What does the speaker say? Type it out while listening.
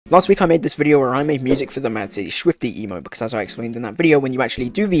Last week I made this video where I made music for the Mad City Swifty emote, because as I explained in that video, when you actually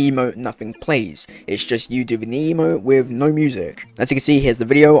do the emote, nothing plays. It's just you doing the emote with no music. As you can see, here's the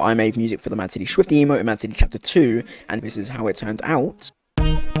video. I made music for the Mad City Swifty emote in Mad City Chapter 2, and this is how it turned out.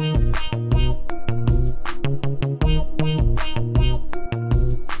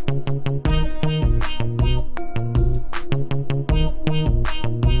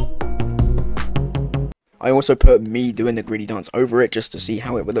 I also put me doing the greedy dance over it just to see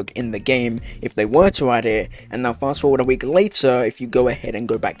how it would look in the game if they were to add it. And now fast forward a week later, if you go ahead and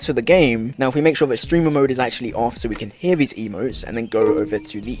go back to the game, now if we make sure that streamer mode is actually off so we can hear these emotes, and then go over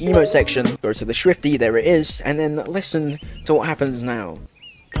to the emote section, go to the Swifty, there it is, and then listen to what happens now.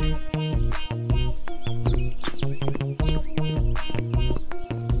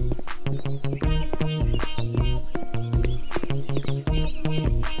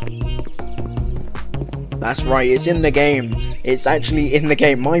 That's right, it's in the game. It's actually in the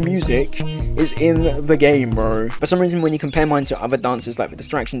game. My music is in the game, bro. For some reason, when you compare mine to other dances, like the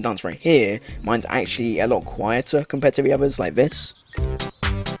distraction dance right here, mine's actually a lot quieter compared to the others, like this.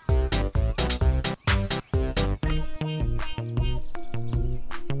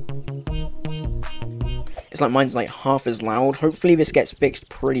 It's like mine's like half as loud. Hopefully this gets fixed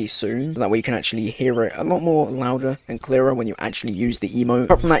pretty soon, so that way you can actually hear it a lot more louder and clearer when you actually use the emote.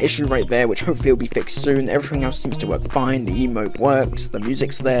 Apart from that issue right there, which hopefully will be fixed soon, everything else seems to work fine. The emote works, the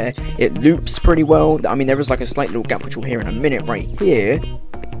music's there, it loops pretty well. I mean, there is like a slight little gap which we'll hear in a minute right here.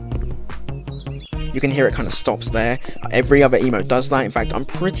 You can hear it kind of stops there. Every other emote does that. In fact, I'm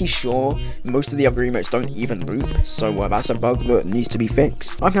pretty sure most of the other emotes don't even loop. So that's a bug that needs to be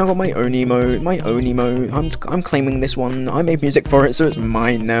fixed. I've now got my own emote. I'm claiming this one. I made music for it, so it's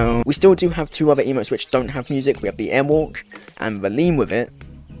mine now. We still do have two other emotes which don't have music. We have the airwalk and the lean with it.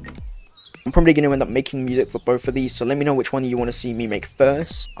 I'm probably going to end up making music for both of these, so let me know which one you want to see me make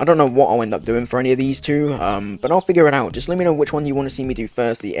first. I don't know what I'll end up doing for any of these two, but I'll figure it out. Just let me know which one you want to see me do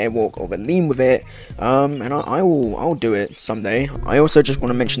first, the airwalk or the lean with it, and I'll do it someday. I also just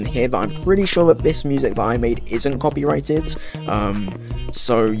want to mention here that I'm pretty sure that this music that I made isn't copyrighted,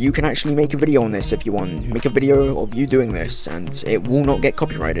 so you can actually make a video on this if you want. Make a video of you doing this, and it will not get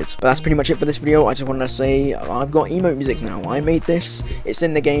copyrighted. But that's pretty much it for this video. I just wanted to say I've got emote music now. I made this. It's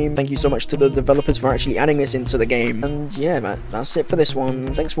in the game. Thank you so much to the developers for actually adding this into the game. And yeah, that's it for this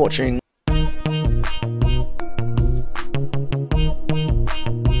one. Thanks for watching.